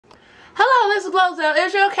Hello, this is GloZell.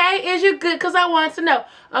 Is you okay? Is you good? Because I want to know.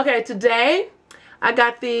 Okay, today I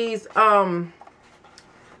got these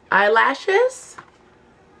eyelashes.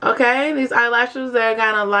 Okay, these eyelashes, they're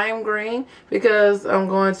kind of lime green because I'm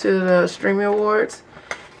going to the Streaming Awards.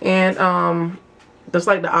 And just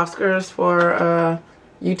like the Oscars for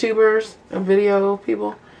YouTubers and video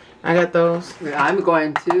people. I got those. I'm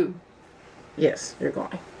going too. Yes, you're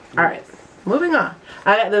going. All right, moving on.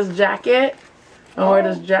 I got this jacket. I wear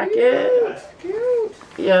this jacket. Cute.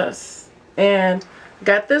 Yes. And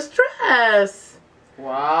got this dress.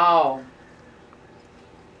 Wow.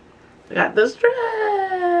 Got this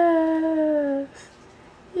dress.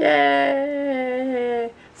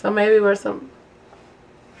 Yay. So maybe wear some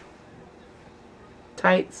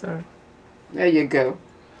tights or. There you go.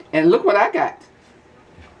 And look what I got.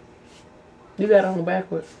 You got it on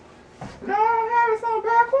backwards. No, I don't have it on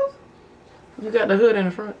backwards. You got the hood in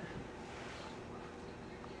the front.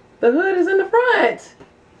 The hood is in the front.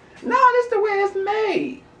 No, that's the way it's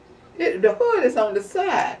made. The hood is on the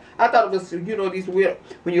side. I thought it was, you know, these weird.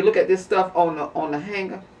 When you look at this stuff on the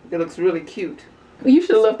hanger, it looks really cute. You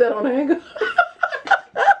should have left that on the hanger.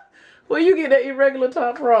 Where you get that irregular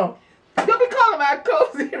top from? Don't be calling my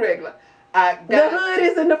clothes irregular. The hood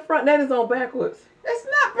is in the front. That is on backwards. It's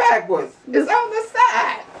not backwards. It's on the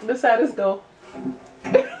side. This side is go.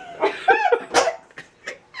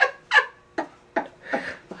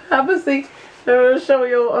 Have a seat. Show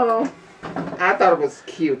your I thought it was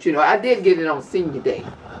cute. You know, I did get it on senior day.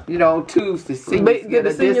 You know, Tuesday seniors get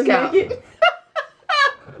the seniors discount. naked.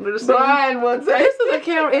 Brian once said, this is a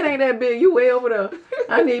camera. It ain't that big. You way over there.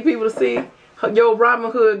 I need people to see your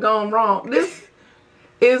Robin Hood gone wrong. This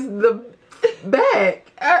is the bag.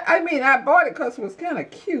 I mean, I bought it because it was kind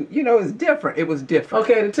of cute. You know, it's different. It was different.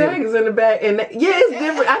 Okay, the tag is in the back, and yeah, it's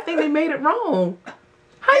different. I think they made it wrong.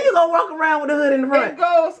 How you gonna walk around with the hood in the front? It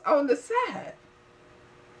goes on the side.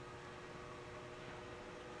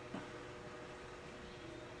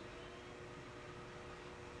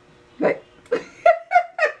 Like,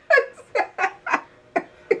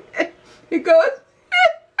 it goes.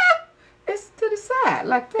 It's to the side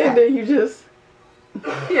like that. And then you just,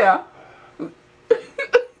 yeah.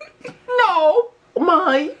 No,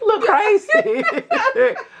 Ma, you look crazy.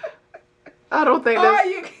 I don't think that's.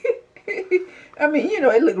 I mean, you know,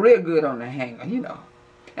 it looked real good on the hanger, you know.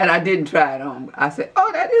 And I didn't try it on. I said,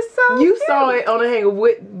 "Oh, that is so." You cute. saw it on the hanger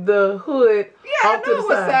with the hood off to the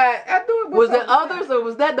side. I knew it was. Was there others, or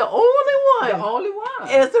was that the only one? The only one.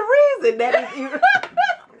 It's a reason that is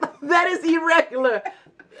that is irregular.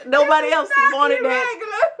 Nobody else wanted that.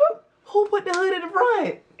 Who put the hood in the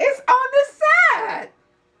front? It's on the side.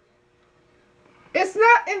 It's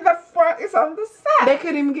not in the front. It's on the side. They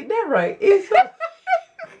couldn't even get that right.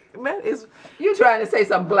 Man, it's you trying to say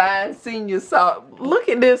some blind senior saw. Look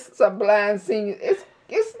at this. Some blind senior. It's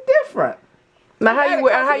different. Now how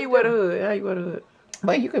you wear the hood? How you wear the hood?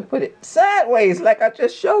 But you can put it sideways like I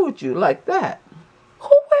just showed you, like that.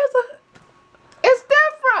 Who wears a? It's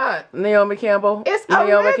different. Naomi Campbell. It's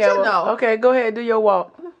Naomi original. Campbell. Okay, go ahead. Do your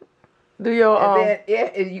walk. Do your and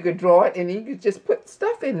then and you could draw it, and then you could just put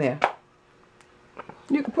stuff in there.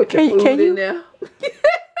 You can put your food in there.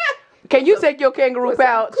 Can you take your kangaroo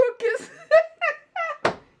pouch? Cookies.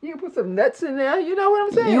 You can put some nuts in there. You know what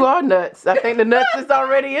I'm saying? You are nuts. I think the nuts is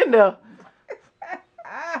already in there.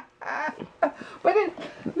 But then,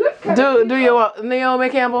 look. Do your walk. Naomi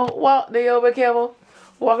Campbell. Walk. Naomi Campbell.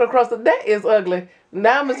 Walking across the. That is ugly.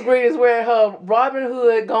 Now Miss Green is wearing her Robin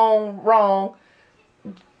Hood gone wrong.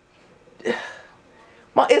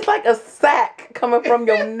 It's like a sack coming from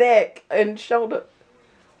your neck and shoulder.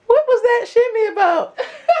 What was that shimmy about?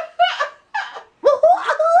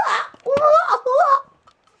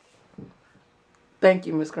 Thank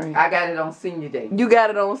you, Miss Green. I got it on senior day. You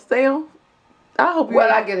got it on sale? I hope you.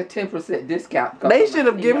 Well, I get a 10% discount. They should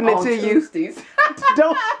have given it to Tuesdays. you.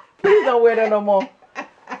 Please don't wear that no more.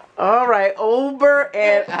 All right, over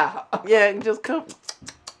and out. Yeah, just come.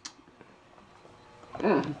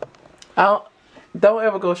 Don't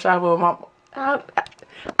ever go shopping with my.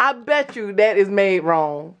 I bet you that is made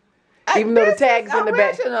wrong. Even though the tag is in the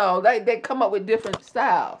back. They come up with different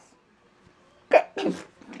styles.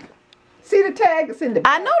 See, the tag is in the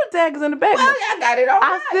back. I know the tag is in the back. Well, I got it all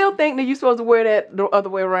right. I still think that you're supposed to wear that the other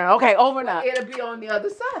way around. Okay, over now. It'll be on the other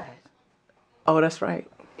side. Oh, that's right.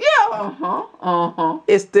 Yeah.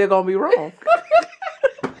 It's still gonna be wrong.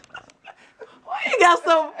 Why you got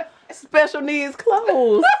some special needs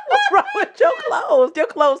clothes? What's wrong with your clothes? Your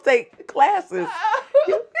clothes take classes.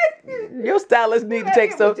 Your stylist need to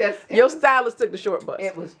take some. Your stylist took the short bus.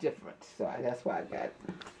 It was different, so that's why I got it.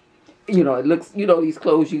 You know, it looks. You know, these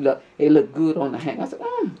clothes you look. They look good on the hanger. I said,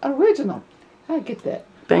 original. I get that.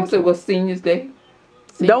 Thank I said, you. well, Senior's Day.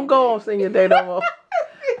 Don't go on Senior Day no more.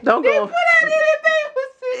 Don't They go. put out anything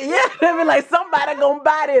for Senior. Yeah, they be like, somebody gonna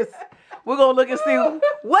buy this. We're gonna look and see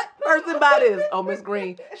what person buy this. Oh, Miss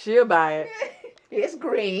Green, she'll buy it. It's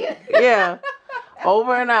green. Yeah,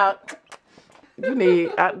 over and out. You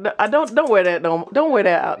need. I don't wear that no. Don't wear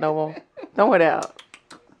that out no more. Don't wear that out.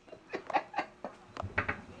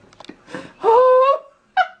 Oh.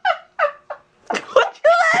 What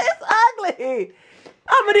you like? It's ugly.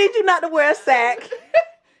 I'm gonna need you not to wear a sack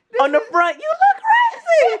on the front. You look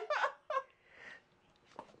crazy.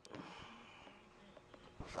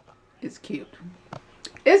 It's cute.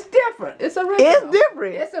 It's different. It's original. It's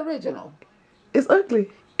different. It's original. It's ugly.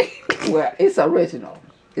 Well, it's original.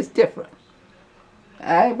 It's different.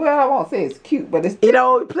 I won't say it's cute, but it's You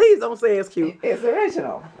know, please don't say it's cute. it's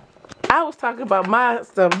original. I was talking about my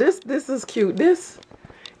stuff. This is cute. This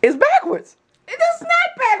is backwards. It is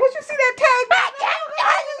not backwards. You see that tag?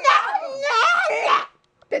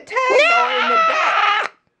 The tag going in the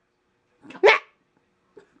back.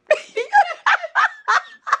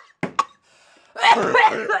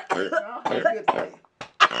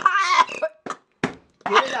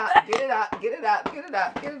 Get it out, get it out, get it out, get it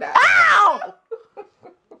out, get it out. Ow!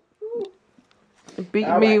 Beat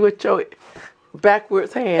All me right. with your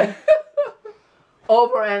backwards hand.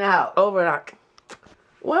 Over and out. Over and out.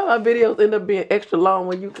 Why my videos end up being extra long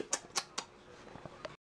when you